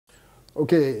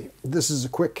Okay, this is a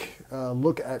quick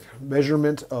look at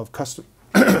measurement of custom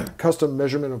custom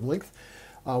measurement of length.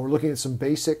 We're looking at some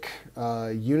basic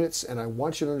units, and I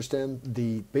want you to understand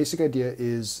the basic idea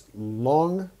is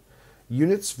long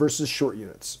units versus short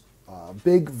units,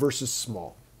 big versus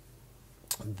small.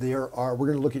 We're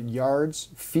going to look at yards,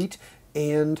 feet,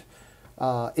 and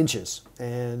inches,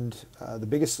 and the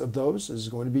biggest of those is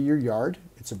going to be your yard.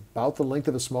 It's about the length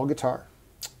of a small guitar.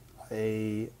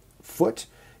 A foot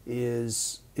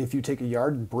is, if you take a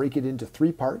yard and break it into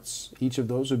 3 parts, each of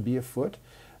those would be a foot,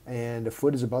 and a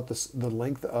foot is about the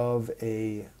length of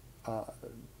a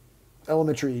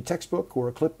elementary textbook or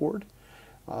a clipboard.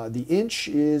 The inch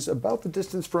is about the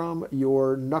distance from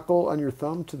your knuckle on your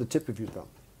thumb to the tip of your thumb,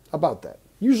 about that.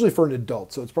 Usually for an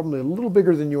adult, so it's probably a little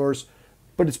bigger than yours,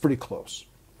 but it's pretty close.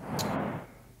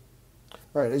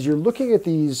 All right, as you're looking at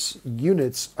these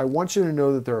units, I want you to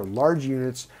know that there are large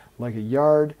units like a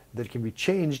yard that can be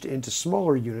changed into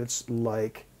smaller units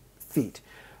like feet.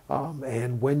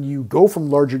 And when you go from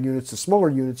larger units to smaller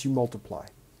units, you multiply.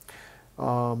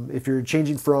 If you're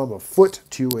changing from a foot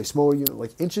to a smaller unit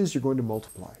like inches, you're going to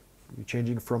multiply. You're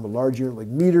changing from a large unit like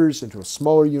meters into a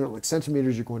smaller unit like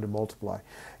centimeters, you're going to multiply.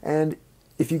 And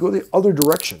if you go the other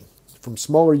direction, from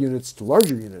smaller units to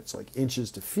larger units like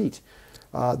inches to feet,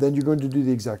 then you're going to do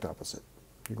the exact opposite.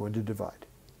 You're going to divide.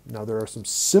 Now there are some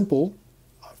simple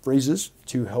phrases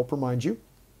to help remind you.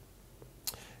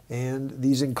 And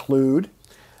these include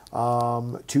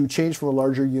to change from a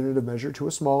larger unit of measure to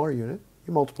a smaller unit,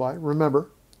 you multiply. Remember,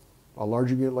 a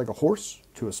larger unit like a horse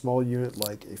to a smaller unit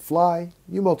like a fly,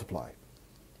 you multiply.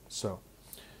 So,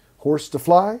 horse to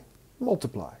fly,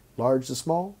 multiply. Large to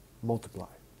small, multiply.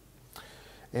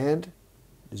 And,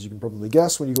 as you can probably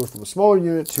guess, when you go from a smaller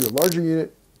unit to a larger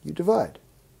unit, you divide.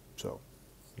 So,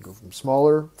 you go from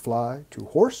smaller fly to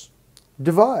horse,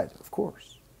 divide, of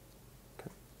course.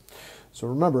 Okay. So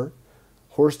remember,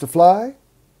 horse to fly,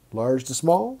 large to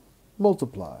small,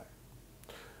 multiply.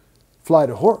 Fly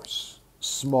to horse,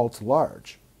 small to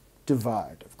large,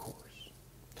 divide, of course.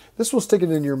 This will stick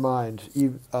it in your mind,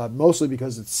 mostly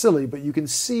because it's silly, but you can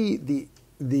see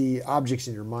the objects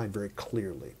in your mind very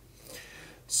clearly.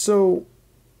 So,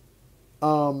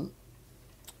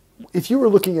 if you were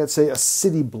looking at, say, a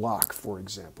city block, for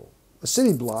example, a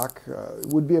city block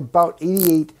would be about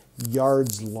 88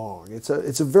 yards long. It's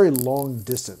a very long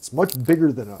distance, much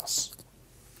bigger than us.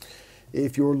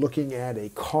 If you're looking at a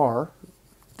car,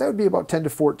 that would be about 10 to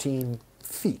 14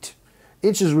 feet.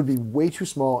 Inches would be way too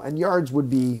small, and yards would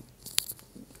be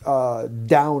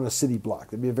down a city block.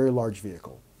 That'd be a very large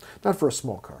vehicle, not for a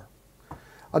small car.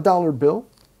 A dollar bill,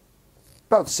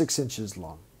 about 6 inches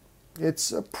long.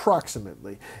 It's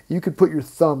approximately. You could put your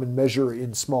thumb and measure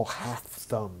in small half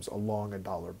thumbs along a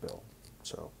dollar bill.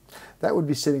 So that would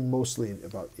be sitting mostly in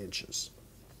about inches.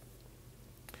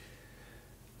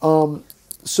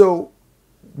 So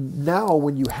now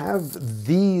when you have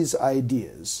these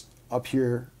ideas up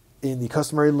here in the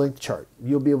customary length chart,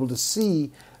 you'll be able to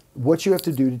see what you have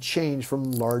to do to change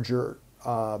from larger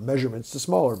measurements to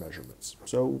smaller measurements.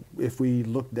 So if we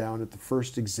look down at the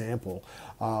first example,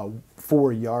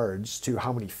 4 yards to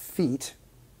how many feet,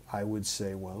 I would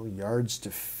say, well, yards to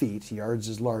feet. Yards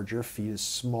is larger, feet is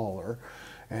smaller,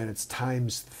 and it's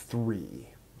times 3,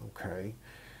 okay?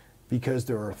 Because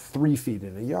there are 3 feet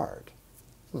in a yard.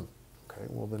 Okay,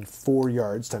 well then 4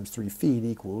 yards times 3 feet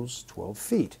equals 12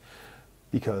 feet,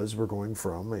 because we're going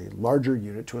from a larger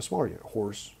unit to a smaller unit,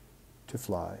 horse to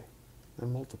fly,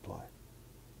 and multiply.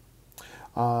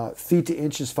 Feet to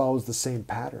inches follows the same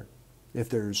pattern. If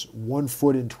there's 1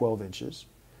 foot in 12 inches,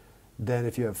 then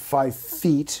if you have 5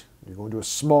 feet, you're going to a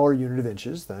smaller unit of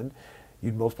inches, then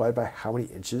you'd multiply it by how many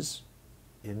inches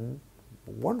in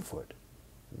 1 foot.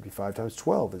 It'd be 5 times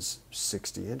 12 is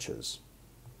 60 inches.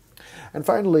 And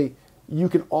finally, you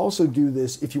can also do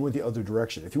this if you went the other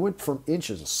direction. If you went from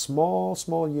inches, a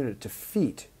small unit, to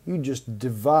feet, you just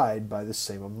divide by the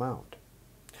same amount.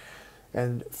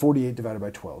 And 48 divided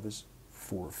by 12 is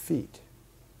 4 feet.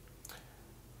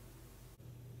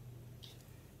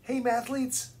 Hey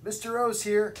mathletes, Mr. O's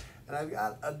here, and I've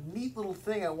got a neat little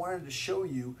thing I wanted to show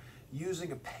you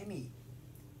using a penny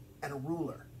and a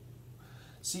ruler.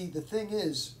 See, the thing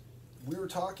is, we were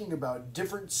talking about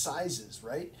different sizes,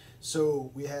 right?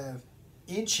 So we have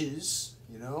inches,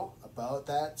 about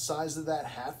that size of that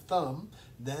half thumb,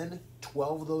 then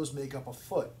 12 of those make up a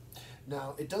foot.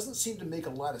 Now, it doesn't seem to make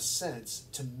a lot of sense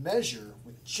to measure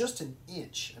with just an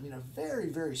inch. I mean, a very,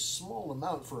 very small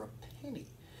amount for a penny.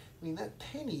 I mean, that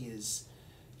penny is,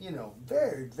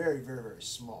 very, very, very, very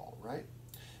small, right?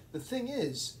 The thing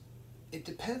is, it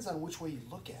depends on which way you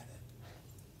look at it.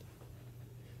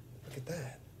 Look at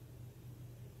that.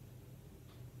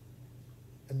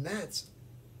 And that's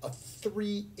a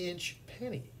 3-inch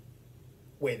penny.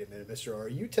 Wait a minute, Mr. R. Are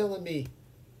you telling me?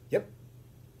 Yep,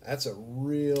 that's a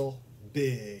real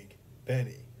big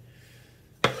penny.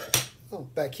 Oh,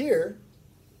 back here,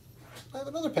 I have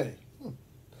another penny.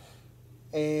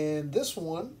 And this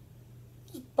one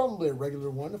is probably a regular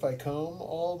one if I come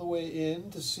all the way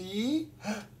in to see.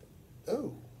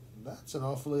 Oh, that's an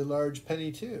awfully large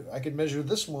penny too. I could measure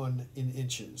this one in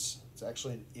inches. It's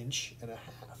actually 1.5 inches.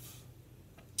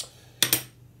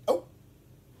 Oh,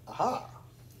 aha.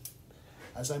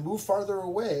 As I move farther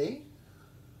away,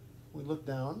 we look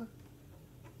down,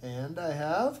 and I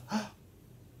have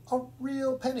a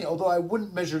real penny, although I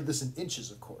wouldn't measure this in inches,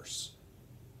 of course.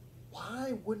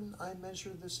 Why wouldn't I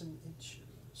measure this in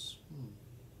inches?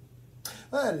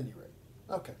 At any rate,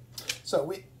 okay.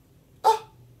 So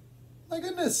my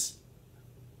goodness.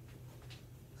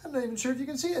 I'm not even sure if you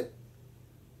can see it.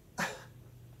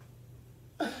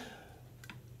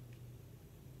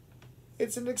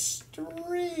 It's an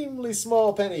extremely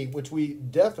small penny, which we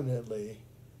definitely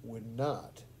would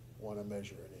not want to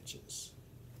measure in inches.